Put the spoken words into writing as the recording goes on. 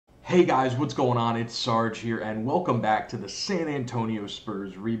Hey guys, what's going on? It's Sarge here, and welcome back to the San Antonio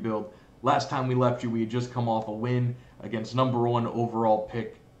Spurs rebuild. Last time we left you, we had just come off a win against #1 overall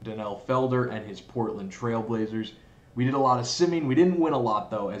pick Danielle Felder and his Portland Trailblazers. We did a lot of simming. We didn't win a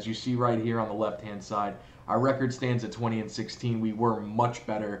lot, though, as you see right here on the left-hand side. Our record stands at 20-16. We were much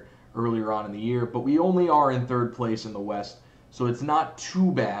better earlier on in the year, but we only are in third place in the West, so it's not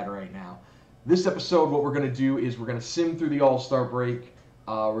too bad right now. This episode, what we're going to do is we're going to sim through the All-Star break.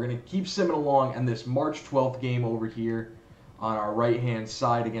 We're going to keep simming along, and this March 12th game over here on our right-hand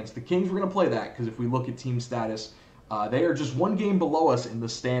side against the Kings, we're going to play that, because if we look at team status, they are just one game below us in the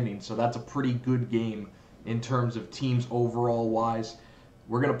standings, so that's a pretty good game in terms of teams overall-wise.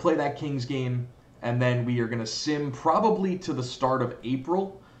 We're going to play that Kings game, and then we are going to sim probably to the start of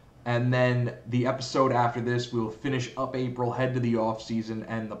April, and then the episode after this, we will finish up April, head to the off-season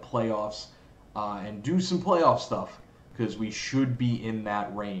and the playoffs, and do some playoff stuff, because we should be in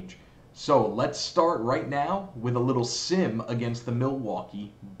that range. So let's start right now with a little sim against the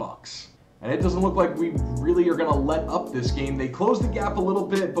Milwaukee Bucks. And it doesn't look like we really are going to let up this game. They closed the gap a little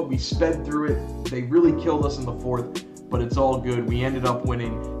bit, but we sped through it. They really killed us in the fourth, but it's all good. We ended up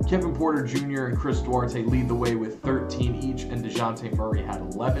winning. Kevin Porter Jr. and Chris Duarte lead the way with 13 each, and DeJounte Murray had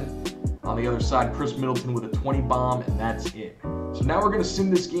 11. On the other side, Chris Middleton with a 20 bomb, and that's it. So now we're going to sim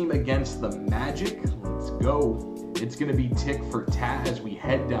this game against the Magic. Let's go. It's going to be tick for tat as we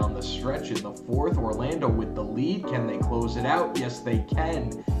head down the stretch in the fourth. Orlando with the lead. Can they close it out? Yes, they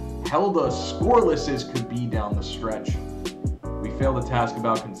can. Held us scoreless as could be down the stretch. We failed the task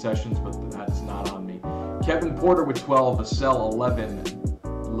about concessions, but that's not on me. Kevin Porter with 12. Vassell 11.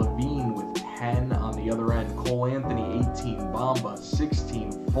 Levine with 10 on the other end. Cole Anthony 18. Bamba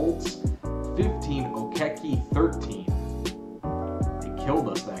 16. Fultz 15. Okeke 13. They killed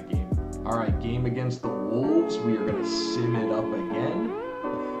us that game. All right, game against the Wolves. We are going to sim it up again.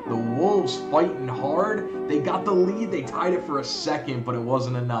 The Wolves fighting hard. They got the lead. They tied it for a second, but it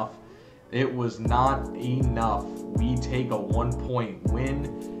wasn't enough. It was not enough. We take a 1-point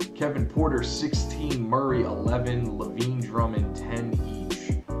win. Kevin Porter 16, Murray 11, Levine Drummond 10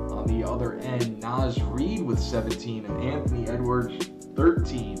 each. On the other end, Naz Reid with 17 and Anthony Edwards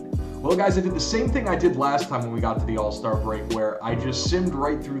 13. Well, guys, I did the same thing I did last time when we got to the All-Star break, where I just simmed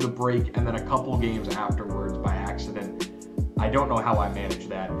right through the break and then a couple games afterwards by accident. I don't know how I managed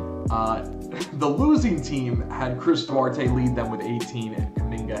that. The losing team had Chris Duarte lead them with 18 and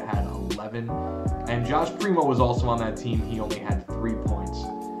Kuminga had 11. And Josh Primo was also on that team. He only had 3 points.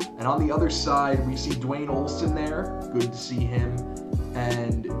 And on the other side, we see Dwayne Olson there. Good to see him.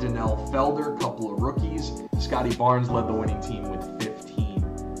 And Danielle Felder, couple of rookies. Scotty Barnes led the winning team with 15.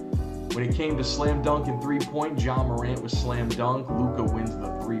 When it came to slam dunk and 3-point, John Morant was slam dunk. Luka wins the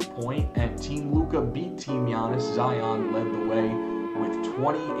 3-point. And Team Luka beat Team Giannis. Zion led the way with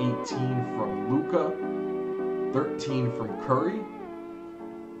 20-18 from Luka, 13 from Curry.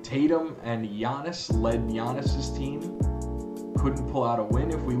 Tatum and Giannis led Giannis's team. Couldn't pull out a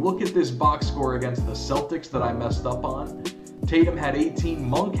win. If we look at this box score against the Celtics that I messed up on, Tatum had 18,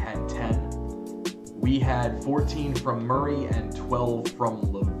 Monk had 10. We had 14 from Murray and 12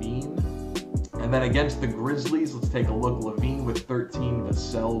 from Levine. And then against the Grizzlies, let's take a look. Levine with 13,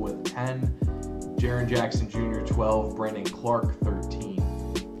 Vassell with 10, Jaren Jackson Jr. 12, Brandon Clark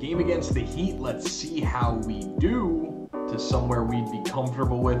 13. Game against the Heat, let's see how we do to somewhere we'd be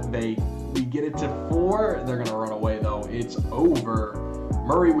comfortable with. We get it to 4. They're going to run away, though. It's over.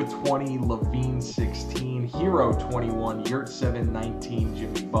 Murray with 20, Levine 16, Hero 21, Yurtseven 19,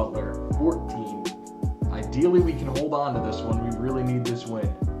 Jimmy Butler 14. Ideally, we can hold on to this one. We really need this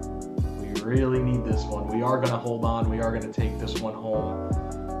win. We really need this one. We are going to hold on. We are going to take this one home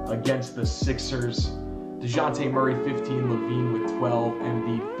against the Sixers. DeJounte Murray 15, Levine with 12,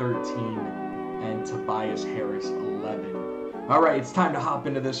 Embiid 13, and Tobias Harris 11. All right, it's time to hop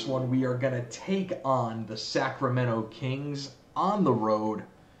into this one. We are going to take on the Sacramento Kings on the road.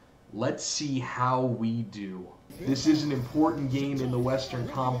 Let's see how we do. This is an important game in the Western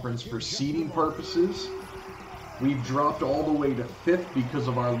Conference for seeding purposes. We've dropped all the way to 5th because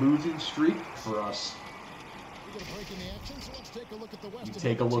of our losing streak. For us, you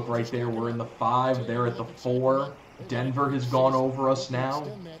take a look right there. We're in the 5. They're at the 4. Denver has gone over us now.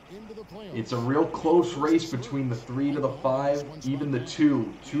 It's a real close race between the 3 to the 5, even the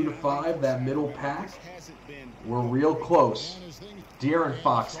 2 to 5, that middle pack. We're real close. De'Aaron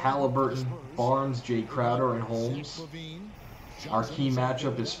Fox, Halliburton, Barnes, Jay Crowder, and Holmes. Our key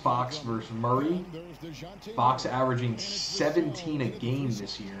matchup is Fox versus Murray. Fox averaging 17 a game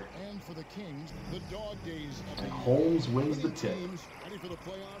this year. And Holmes wins the tip.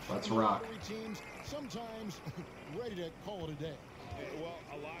 Let's rock. Sometimes ready to call it a day.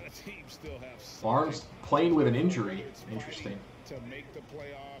 Barnes playing with an injury. Interesting.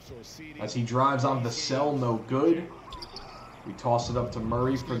 As he drives on Vassell, no good. We toss it up to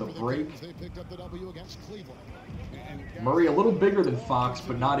Murray for the break. Murray a little bigger than Fox,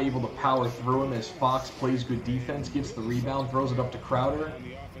 but not able to power through him as Fox plays good defense, gets the rebound, throws it up to Crowder.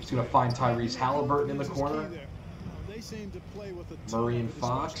 He's going to find Tyrese Halliburton in the corner. Murray and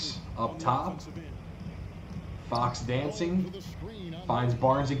Fox up top. Fox dancing. Finds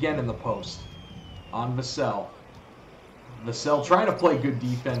Barnes again in the post. On Vassell. Vassell trying to play good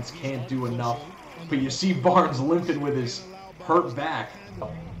defense, can't do enough. But you see Barnes limping with his hurt back.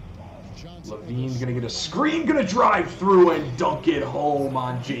 Levine's going to get a screen, going to drive through and dunk it home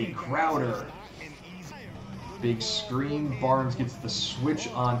on Jay Crowder. Big screen. Barnes gets the switch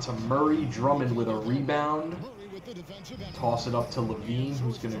onto Murray. Drummond with a rebound. Toss it up to Levine,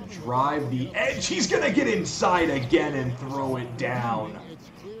 who's going to drive the edge. He's going to get inside again and throw it down.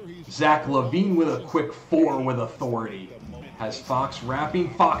 Zach LaVine with a quick 4 with authority. Has Fox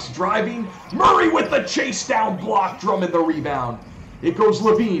wrapping, Fox driving. Murray with the chase down block. Drummond the rebound. It goes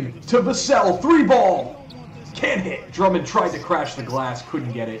Levine to Vassell. 3-ball. Can't hit. Drummond tried to crash the glass.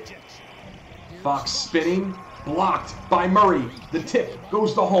 Couldn't get it. Fox spinning. Blocked by Murray. The tip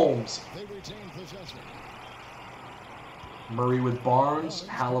goes to Holmes. Murray with Barnes,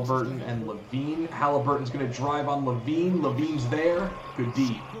 Halliburton, and Levine. Halliburton's going to drive on Levine. Levine's there. Good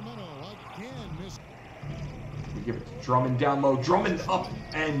D. We give it to Drummond down low. Drummond up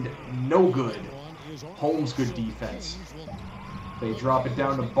and no good. Holmes good defense. They drop it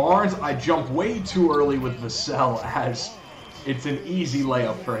down to Barnes. I jumped way too early with Vassell as it's an easy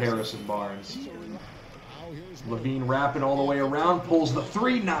layup for Harrison Barnes. Levine wrapping all the way around, pulls the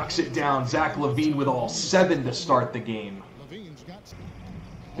 3, knocks it down. Zach LaVine with all 7 to start the game.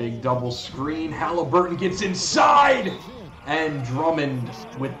 Big double screen. Halliburton gets inside, and Drummond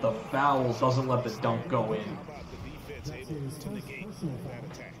with the foul doesn't let the dunk go in.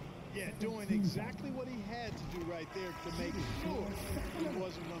 Yeah, doing exactly what he had to do right there to make sure he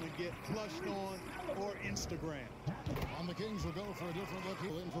wasn't going to get flushed on or Instagram. The Kings will go for a different look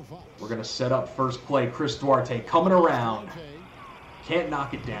in for Fox. We're going to set up first play. Chris Duarte coming around. Can't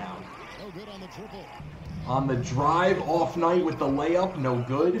knock it down. No good on the triple. On the drive, off night with the layup, no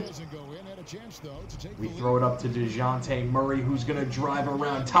good. We throw it up to DeJounte Murray, who's going to drive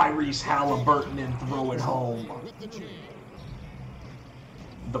around Tyrese Halliburton and throw it home.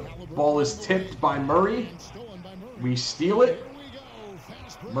 The ball is tipped by Murray. We steal it.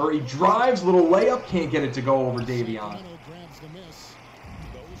 Murray drives, little layup, can't get it to go over Davion.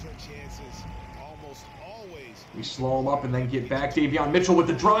 We slow him up and then get back. Davion Mitchell with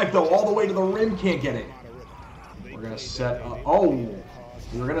the drive, though, all the way to the rim, can't get it. We're going to set up,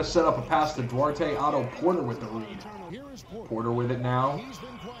 we were going to set up a pass to Duarte. Otto Porter with the read. Porter with it now.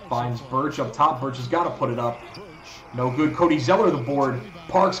 Finds Birch up top. Birch has got to put it up. No good. Cody Zeller the board.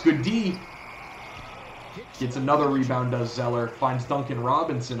 Parks, good D. Gets another rebound, does Zeller. Finds Duncan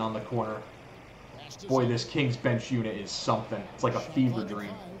Robinson on the corner. Boy, this Kings bench unit is something. It's like a fever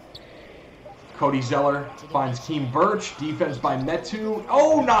dream. Cody Zeller finds Keem Birch. Defense by Metu.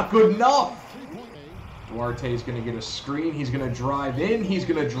 Oh, not good enough. Duarte is going to get a screen. He's going to drive in. He's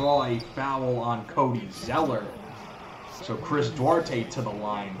going to draw a foul on Cody Zeller. So Chris Duarte to the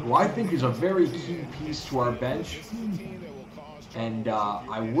line, who I think is a very key piece to our bench. And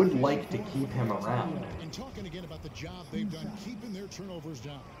I would like to keep him around. Talking again about the job they've done keeping their turnovers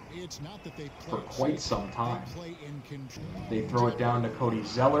down. It's not that they for quite some time. They throw it down to Cody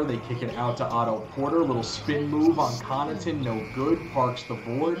Zeller. They kick it out to Otto Porter. Little spin move on Connaughton. No good. Parks the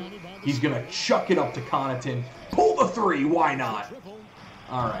board. He's going to chuck it up to Connaughton. Pull the 3. Why not?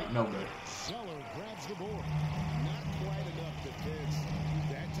 All right. No good. Zeller grabs the board. Not quite enough defense.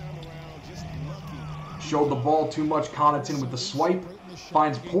 That time around, just lucky. Showed the ball too much. Connaughton with the swipe.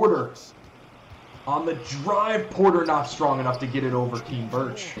 Finds Porter. On the drive, Porter not strong enough to get it over Keem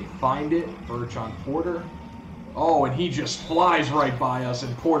Birch. They find it. Birch on Porter. Oh, and he just flies right by us,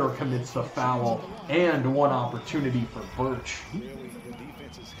 and Porter commits the foul. And one opportunity for Birch. Really, the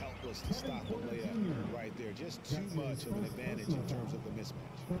defense is helpless to stop a layup right there. Just too much of an advantage in terms of the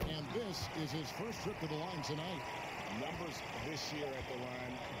mismatch. And this is his first trip to the line tonight. Numbers this year at the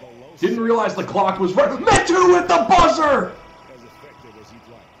line below. Didn't realize the clock was running. Metu with the buzzer! As effective as he'd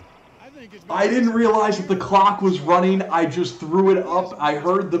like. I didn't realize that the clock was running. I just threw it up. I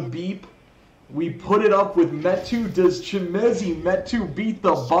heard the beep. We put it up with Metu. Does Chimezie Metu beat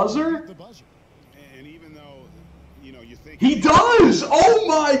the buzzer? And even though, you think he does! Oh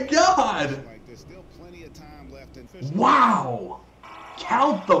my God! Like there's still plenty of time left. Wow!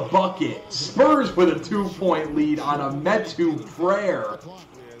 count the bucket. Spurs with a 2-point lead on a Metu prayer.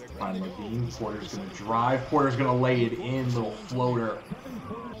 Find Levine. Porter's going to drive. Porter's going to lay it in. Little floater.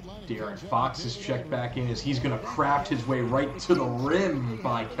 De'Aaron Fox is checked back in as he's going to craft his way right to the rim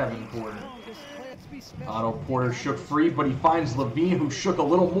by Kevin Porter. Otto Porter shook free, but he finds Levine, who shook a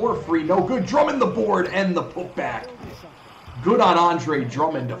little more free. No good. Drummond the board and the putback. Good on Andre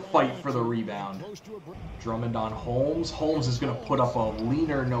Drummond to fight for the rebound. Drummond on Holmes. Holmes is going to put up a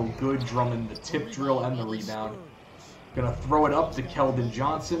leaner, no good. Drummond the tip drill and the rebound. Going to throw it up to Keldon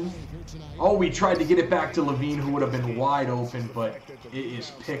Johnson. Oh, we tried to get it back to Levine, who would have been wide open, but it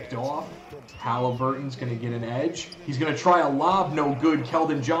is picked off. Halliburton's going to get an edge. He's going to try a lob, no good.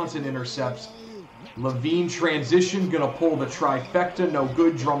 Keldon Johnson intercepts. Levine transition, going to pull the trifecta, no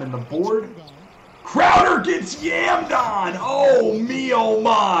good. Drummond the board. Crowder gets yammed on! Oh, me, oh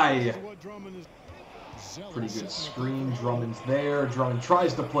my! Pretty good screen. Drummond's there. Drummond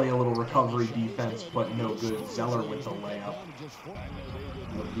tries to play a little recovery defense, but no good. Zeller with the layup.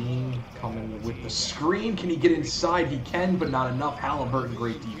 Levine coming with the screen. Can he get inside? He can, but not enough. Halliburton,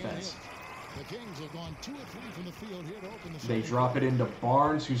 great defense. They drop it into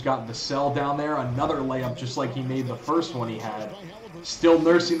Barnes, who's got Vassell down there. Another layup just like he made the first one he had. Still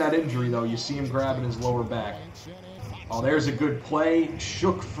nursing that injury, though. You see him grabbing his lower back. Oh, there's a good play.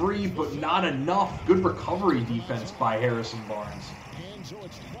 Shook free, but not enough. Good recovery defense by Harrison Barnes.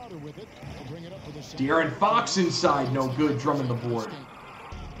 De'Aaron Fox inside, no good. Drummond the board.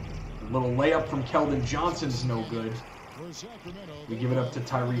 A little layup from Keldon Johnson's no good. We give it up to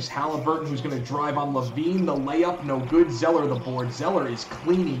Tyrese Halliburton, who's going to drive on Levine. The layup, no good. Zeller the board. Zeller is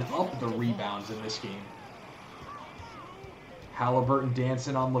cleaning up the rebounds in this game. Halliburton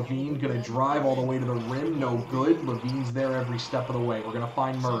dancing on Levine, going to drive all the way to the rim, no good. Levine's there every step of the way. We're going to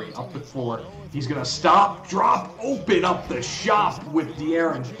find Murray up the floor. He's going to stop, drop, open up the shop with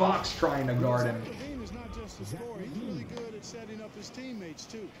De'Aaron Fox trying to guard him.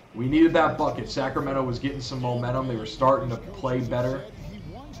 We needed that bucket. Sacramento was getting some momentum. They were starting to play better.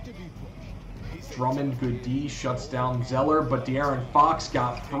 Drummond, good D, shuts down Zeller, but De'Aaron Fox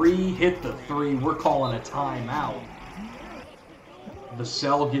got free, hit the three. We're calling a timeout.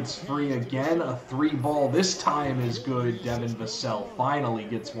 Vassell gets free again. A 3-ball this time is good. Devin Vassell finally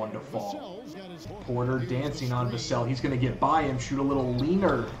gets one to fall. Porter dancing on Vassell. He's going to get by him, shoot a little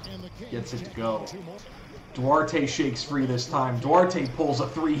leaner. Gets it to go. Duarte shakes free this time. Duarte pulls a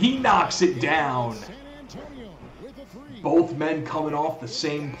 3. He knocks it down. Both men coming off the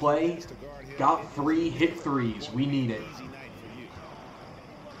same play. Got 3, hit 3s. We need it.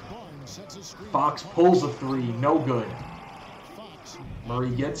 Fox pulls a 3. No good.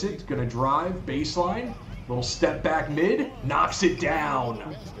 Murray gets it, gonna drive, baseline, little step back mid, knocks it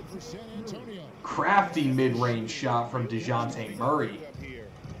down. Crafty mid-range shot from DeJounte Murray.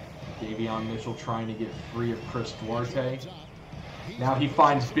 Davion Mitchell trying to get free of Chris Duarte. Now he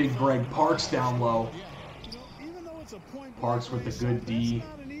finds Big Greg Parks down low. Parks with the good D.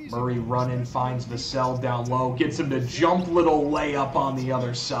 Murray running, finds Vassell down low, gets him to jump, little layup on the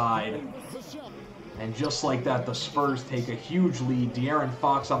other side. And just like that, the Spurs take a huge lead. De'Aaron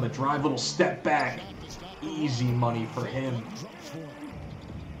Fox on the drive, little step back. Easy money for him.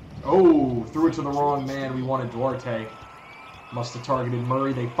 Oh, threw it to the wrong man. We wanted Duarte. Must have targeted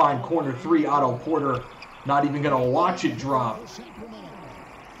Murray. They find corner 3, Otto Porter. Not even going to watch it drop.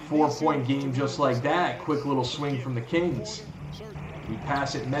 4-point game just like that. Quick little swing from the Kings. We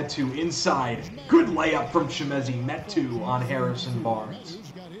pass it, Metu inside. Good layup from Chimezie. Metu on Harrison Barnes.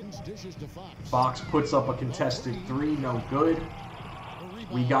 Fox puts up a contested 3, no good.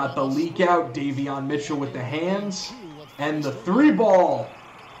 We got the leak out, Davion Mitchell with the hands, and the 3-ball.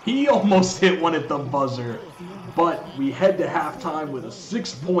 He almost hit one at the buzzer, but we head to halftime with a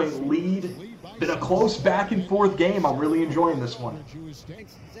 6-point lead. Been a close back and forth game. I'm really enjoying this one.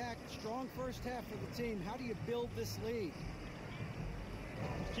 Thanks, Zach. Strong first half for the team. How do you build this lead?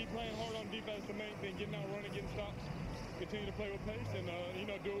 Keep playing hard on defense, the main thing, getting out, running, getting stops. Continue to play with pace and,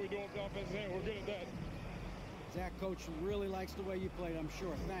 do what we do off the offensive end. We're good at that. Zach, coach really likes the way you played, I'm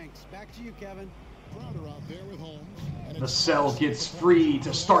sure. Thanks. Back to you, Kevin. Crowder out there with Holmes. Vassell gets free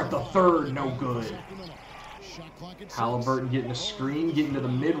to start the third, no good. Halliburton getting a screen, getting to the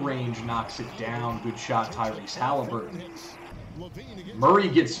mid-range, knocks it down. Good shot, Tyrese Halliburton. Murray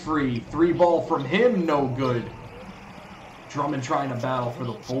gets free. 3-ball from him, no good. Drummond trying to battle for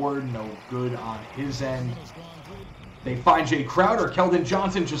the board, no good on his end. They find Jay Crowder. Keldon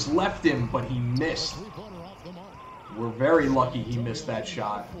Johnson just left him, but he missed. We're very lucky he missed that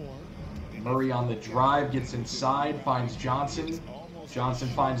shot. Murray on the drive, gets inside, finds Johnson. Johnson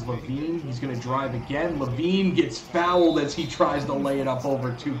finds Levine. He's going to drive again. Levine gets fouled as he tries to lay it up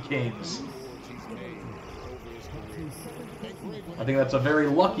over two Kings. I think that's a very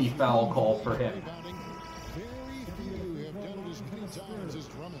lucky foul call for him.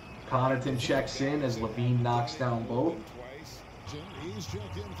 Connaughton checks in as Levine knocks down both.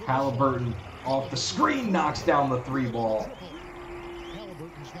 Halliburton off the screen knocks down the three ball.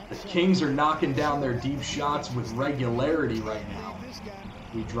 The Kings are knocking down their deep shots with regularity right now.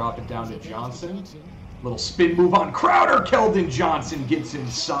 We drop it down to Johnson. Little spin move on Crowder. Keldon Johnson gets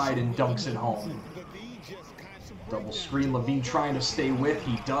inside and dunks it home. Double screen. Levine trying to stay with.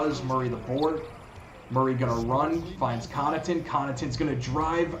 He does. Murray the board. Murray gonna run. Finds Connaughton. Connaughton's gonna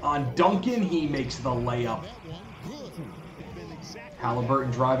drive on Duncan. He makes the layup.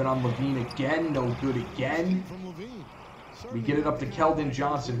 Halliburton driving on Levine again. No good again. We get it up to Keldon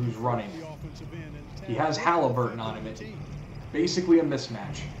Johnson, who's running. He has Halliburton on him. It's basically a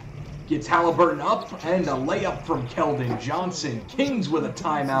mismatch. Gets Halliburton up, and a layup from Keldon Johnson. Kings with a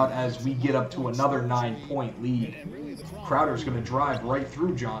timeout as we get up to another 9-point lead. Crowder's going to drive right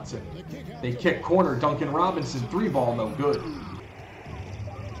through Johnson. They kick corner. Duncan Robinson, three ball, no good.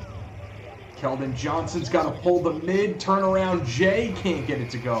 Keldon Johnson's got to pull the mid. Turnaround Jay can't get it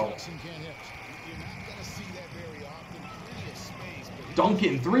to go.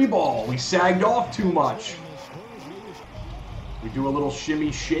 Duncan, three ball. We sagged off too much. We do a little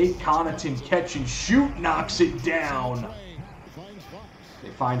shimmy shake. Connaughton catch and shoot. Knocks it down. They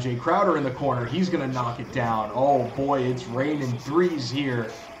find Jay Crowder in the corner. He's going to knock it down. Oh boy, it's raining threes here.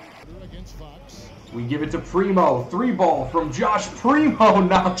 We give it to Primo. Three ball from Josh Primo.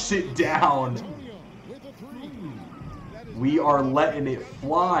 Knocks it down. We are letting it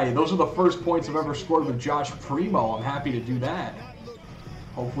fly. Those are the first points I've ever scored with Josh Primo. I'm happy to do that.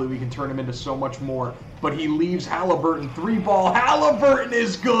 Hopefully we can turn him into so much more. But he leaves Halliburton. Three ball. Halliburton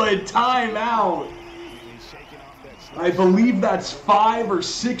is good. Timeout. I believe that's 5 or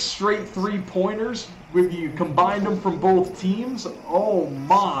 6 straight three-pointers if you combined them from both teams. Oh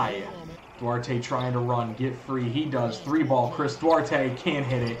my. Duarte trying to run. Get free. He does. Three ball. Chris Duarte can't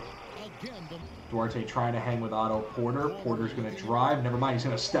hit it. Duarte trying to hang with Otto Porter. Porter's going to drive. Never mind. He's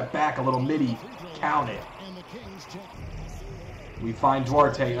going to step back a little midi. Count it. We find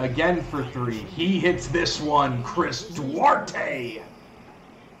Duarte again for three. He hits this one. Chris Duarte.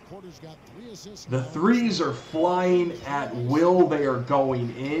 The threes are flying at will. They are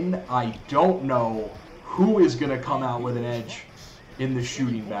going in. I don't know who is going to come out with an edge in the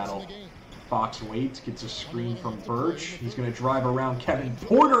shooting battle. Fox waits, gets a screen from Birch. He's going to drive around Kevin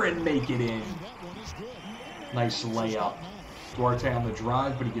Porter and make it in. Nice layup. Duarte on the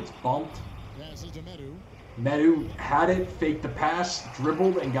drive, but he gets bumped. Medu had it, faked the pass,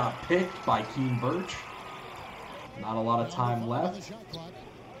 dribbled, and got picked by Keen Birch. Not a lot of time left.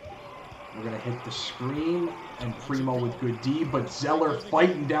 We're going to hit the screen, and Primo with good D, but Zeller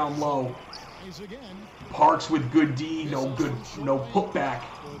fighting down low. Parks with good D, no good, no putback.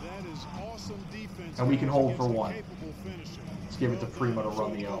 And we can hold for one. Let's give it to Primo to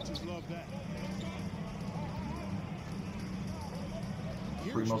run the O.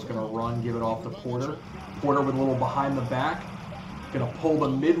 Primo's going to run, give it off to Porter. Porter with a little behind the back. Going to pull the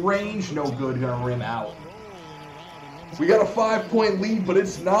mid-range. No good. Going to rim out. We got a 5-point lead, but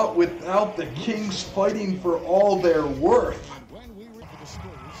it's not without the Kings fighting for all their worth.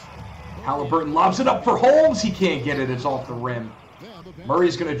 Halliburton lobs it up for Holmes. He can't get it. It's off the rim.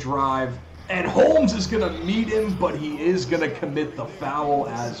 Murray's going to drive. And Holmes is going to meet him, but he is going to commit the foul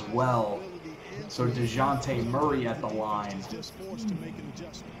as well. So DeJounte Murray at the line.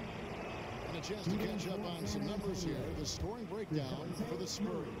 Chance to catch up on some numbers here. The scoring breakdown for the Spurs.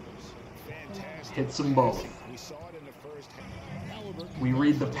 Fantastic. Hits them both. We saw it in the first half. We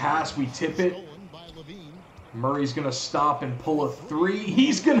read the pass, we tip it. Murray's going to stop and pull a three.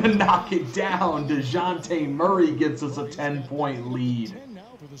 He's going to knock it down. DeJounte Murray gets us a 10-point lead.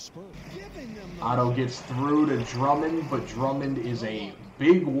 Otto gets through to Drummond, but Drummond is a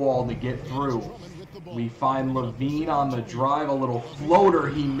big wall to get through. We find Levine on the drive, a little floater,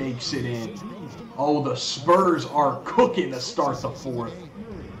 he makes it in. Oh, the Spurs are cooking to start the fourth.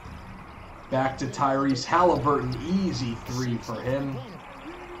 Back to Tyrese Halliburton, easy three for him.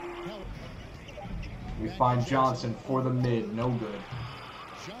 We find Johnson for the mid, no good.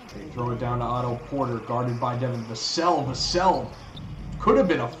 They throw it down to Otto Porter, guarded by Devin Vassell. Vassell could have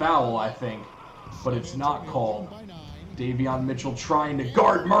been a foul, I think, but it's not called. Davion Mitchell trying to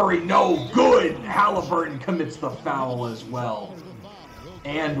guard Murray, no good. Halliburton commits the foul as well.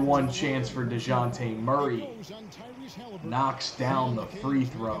 And one chance for DeJounte Murray. Knocks down the free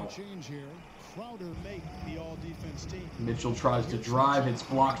throw. make the all-defense team. Mitchell tries to drive. It's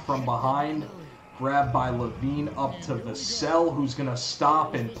blocked from behind. Grabbed by Levine up to Vassell, who's going to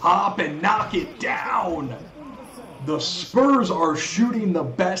stop and pop and knock it down. The Spurs are shooting the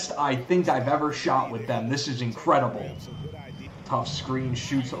best I think I've ever shot with them. This is incredible. Tough screen,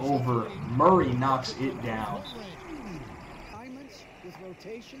 shoots over. Murray knocks it down.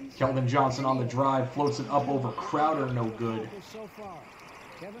 Keldon Johnson on the drive, floats it up over Crowder, no good.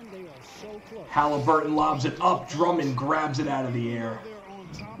 Halliburton lobs it up, Drummond grabs it out of the air.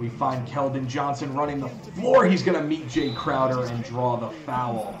 We find Keldon Johnson running the floor. He's going to meet Jay Crowder and draw the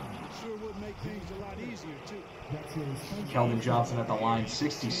foul. Keldon Johnson at the line,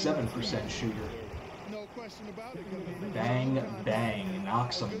 67% shooter. Bang, bang,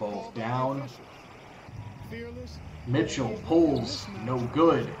 knocks them both down. Mitchell pulls, no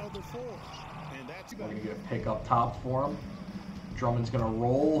good. We're going to get a pick up top for him. Drummond's going to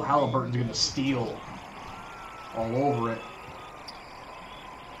roll. Halliburton's going to steal. All over it.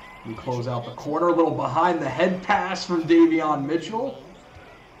 We close out the corner. A little behind the head pass from Davion Mitchell.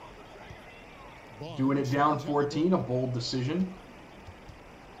 Doing it down 14, a bold decision.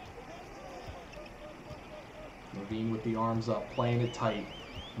 Levine with the arms up, playing it tight.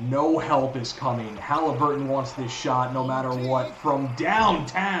 No help is coming. Halliburton wants this shot no matter what from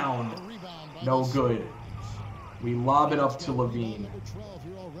downtown. No good. We lob it up to Levine.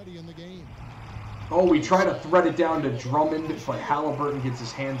 Oh, we try to thread it down to Drummond, but Halliburton gets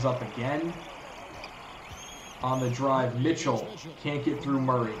his hands up again. On the drive, Mitchell can't get through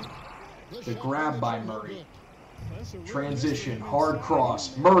Murray. The grab by Murray. Transition, hard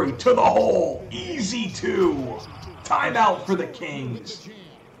cross. Murray to the hole. Easy two. Timeout for the Kings.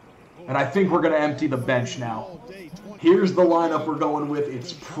 And I think we're going to empty the bench now. Here's the lineup we're going with.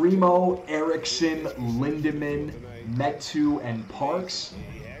 It's Primo, Erickson, Lindemann, Metu, and Parks.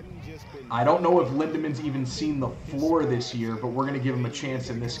 I don't know if Lindemann's even seen the floor this year, but we're going to give him a chance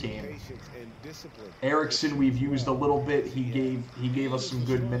in this game. Erickson we've used a little bit. He gave us some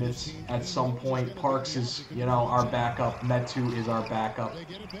good minutes at some point. Parks is, our backup. Metu is our backup.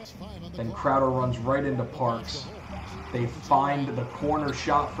 Then Crowder runs right into Parks. They find the corner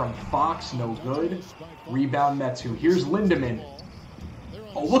shot from Fox, no good. Rebound Metu. Here's Lindemann.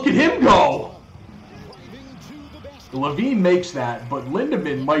 Oh, look at him go! Levine makes that, but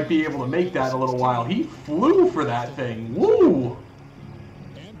Lindemann might be able to make that in a little while. He flew for that thing. Woo!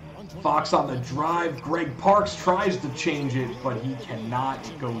 Fox on the drive. Greg Parks tries to change it, but he cannot.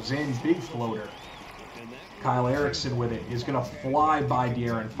 It goes in. Big floater. Kyle Erickson with it is going to fly by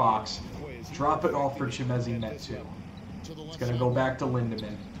De'Aaron Fox. Drop it off for Chimezie Metu. It's going to go back to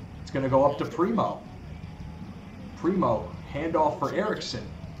Lindemann. It's going to go up to Primo. Primo, handoff for Erickson.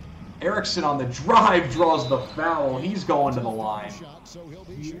 Erickson on the drive draws the foul. He's going to the line.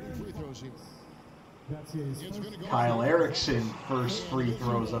 Kyle Erickson, first free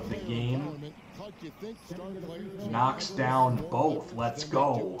throws of the game. Knocks down both. Let's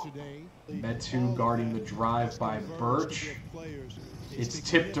go. Metu guarding the drive by Birch. It's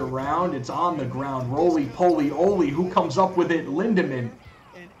tipped around. It's on the ground. Roly-poly, Oli. Who comes up with it? Lindemann.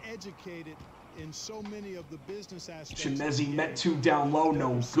 Chimezie Metu down low.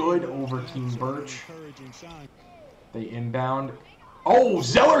 No good. Over Team Birch. They inbound. Oh,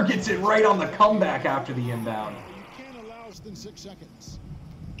 Zeller gets it right on the comeback after the inbound.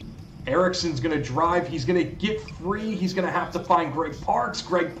 Erickson's going to drive. He's going to get free. He's going to have to find Greg Parks.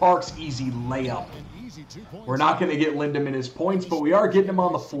 Greg Parks, easy layup. We're not going to get Lindemann his points, but we are getting him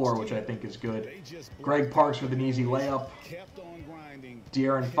on the floor, which I think is good. Greg Parks with an easy layup.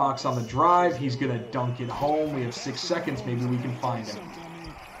 De'Aaron Fox on the drive. He's going to dunk it home. We have 6 seconds. Maybe we can find him.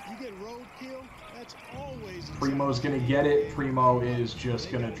 Primo's going to get it. Primo is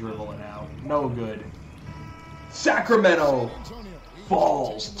just going to dribble it out. No good. Sacramento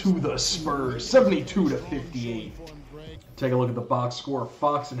falls to the Spurs, 72-58. Take a look at the box score.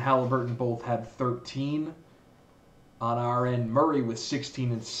 Fox and Halliburton both had 13. On our end, Murray with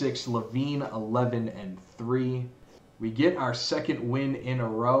 16 and 6, Levine 11 and 3. We get our second win in a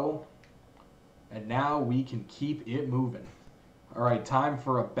row, and now we can keep it moving. All right, time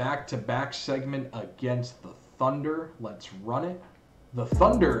for a back-to-back segment against the Thunder. Let's run it. The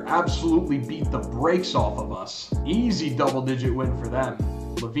Thunder absolutely beat the brakes off of us. Easy double-digit win for them.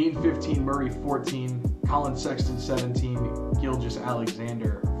 Levine 15, Murray 14, Colin Sexton 17,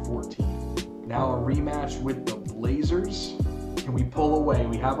 Gilgeous-Alexander 14. Now a rematch with the Blazers. Can we pull away?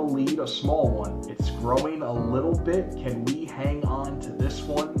 We have a lead, a small one. It's growing a little bit. Can we hang on to this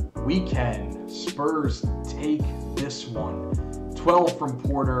one? We can. Spurs take this one. 12 from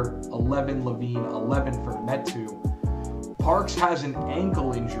Porter, 11 Levine, 11 for Metu. Parks has an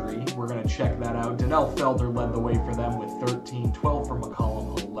ankle injury. We're going to check that out. Donnell Felder led the way for them with 13, 12 for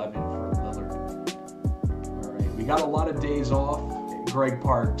McCollum, 11 for Lillard. All right, we got a lot of days off. Greg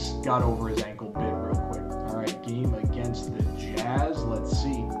Parks got over his ankle bit real quick. All right, game against the Jazz. Let's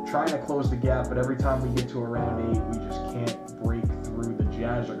see. Trying to close the gap, but every time we get to around 8, we just can't break through. The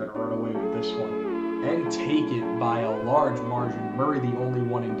Jazz are going to run away with this one and take it by a large margin. Murray, the only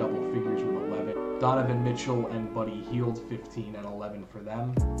one in double figures with 11. Donovan Mitchell and Buddy Hield, 15 and 11 for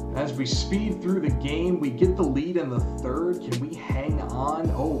them. As we speed through the game, we get the lead in the third. Can we hang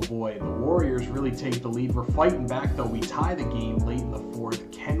on? Oh boy, the Warriors really take the lead. We're fighting back though. We tie the game late in the fourth.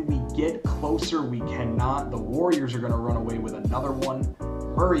 Can we get closer? We cannot. The Warriors are going to run away with another one.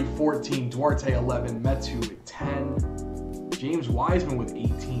 Murray 14, Duarte 11, Metu with 10, James Wiseman with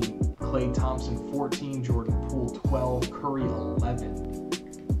 18, Klay Thompson 14, Jordan Poole 12, Curry 11.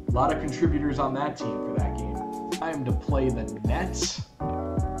 A lot of contributors on that team for that game. Time to play the Nets.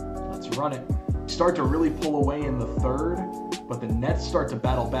 Let's run it. Start to really pull away in the third, but the Nets start to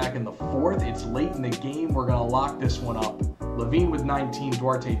battle back in the fourth. It's late in the game. We're going to lock this one up. Levine with 19,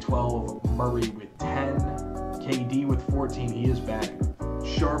 Duarte 12, Murray with 10, KD with 14. He is back.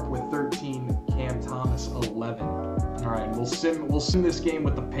 Sharp with 13, Cam Thomas 11. All right, we'll sim this game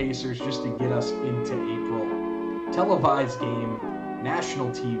with the Pacers just to get us into April. Televised game, national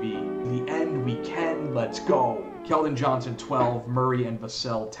TV. In the end, we can. Let's go. Keldon Johnson 12, Murray and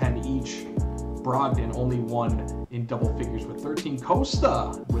Vassell 10 each. Brogdon only one in double figures with 13.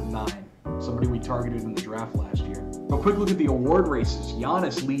 Costa with 9. Somebody we targeted in the draft last year. A quick look at the award races.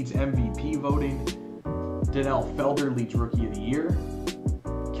 Giannis leads MVP voting. Donnell Felder leads Rookie of the Year.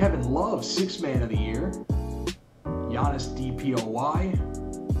 Kevin Love, 6th Man of the Year. Giannis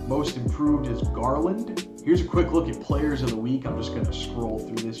DPOY. Most Improved is Garland. Here's a quick look at Players of the Week. I'm just going to scroll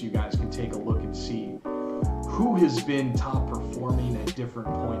through this. You guys can take a look and see who has been top performing at different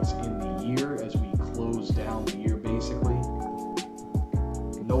points in the year as we close down the year, basically.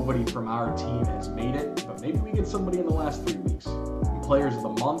 Nobody from our team has made it, but maybe we get somebody in the last 3 weeks. Players of the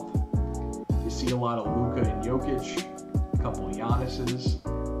Month, you see a lot of Luka and Jokic, a couple of Giannis's.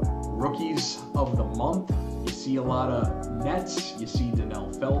 Rookies of the Month, you see a lot of Nets, you see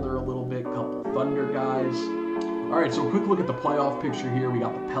Donnell Felder a little bit, couple Thunder guys. All right, so a quick look at the playoff picture here. We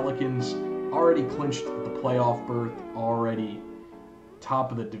got the Pelicans already clinched the playoff berth, already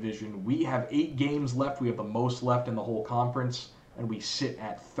top of the division. We have 8 games left. We have the most left in the whole conference, and we sit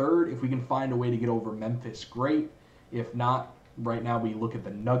at 3rd. If we can find a way to get over Memphis, great. If not, right now we look at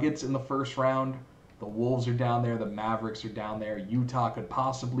the Nuggets in the first round. The Wolves are down there. The Mavericks are down there. Utah could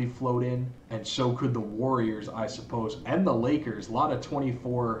possibly float in, and so could the Warriors, I suppose, and the Lakers. A lot of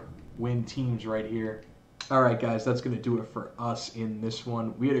 24-win teams right here. All right, guys, that's going to do it for us in this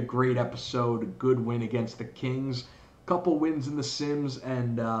one. We had a great episode, a good win against the Kings, a couple wins in the Sims,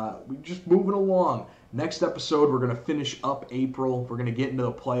 and we're just moving along. Next episode, we're going to finish up April. We're going to get into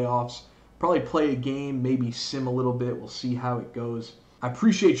the playoffs, probably play a game, maybe sim a little bit. We'll see how it goes. I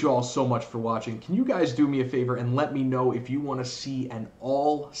appreciate you all so much for watching. Can you guys do me a favor and let me know if you want to see an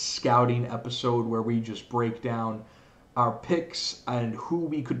all-scouting episode where we just break down our picks and who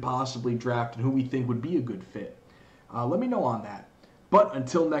we could possibly draft and who we think would be a good fit? Let me know on that. But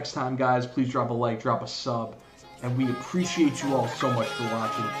until next time, guys, please drop a like, drop a sub, and we appreciate you all so much for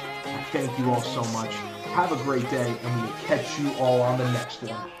watching. I thank you all so much. Have a great day, and we will catch you all on the next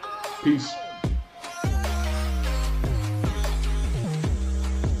one. Peace.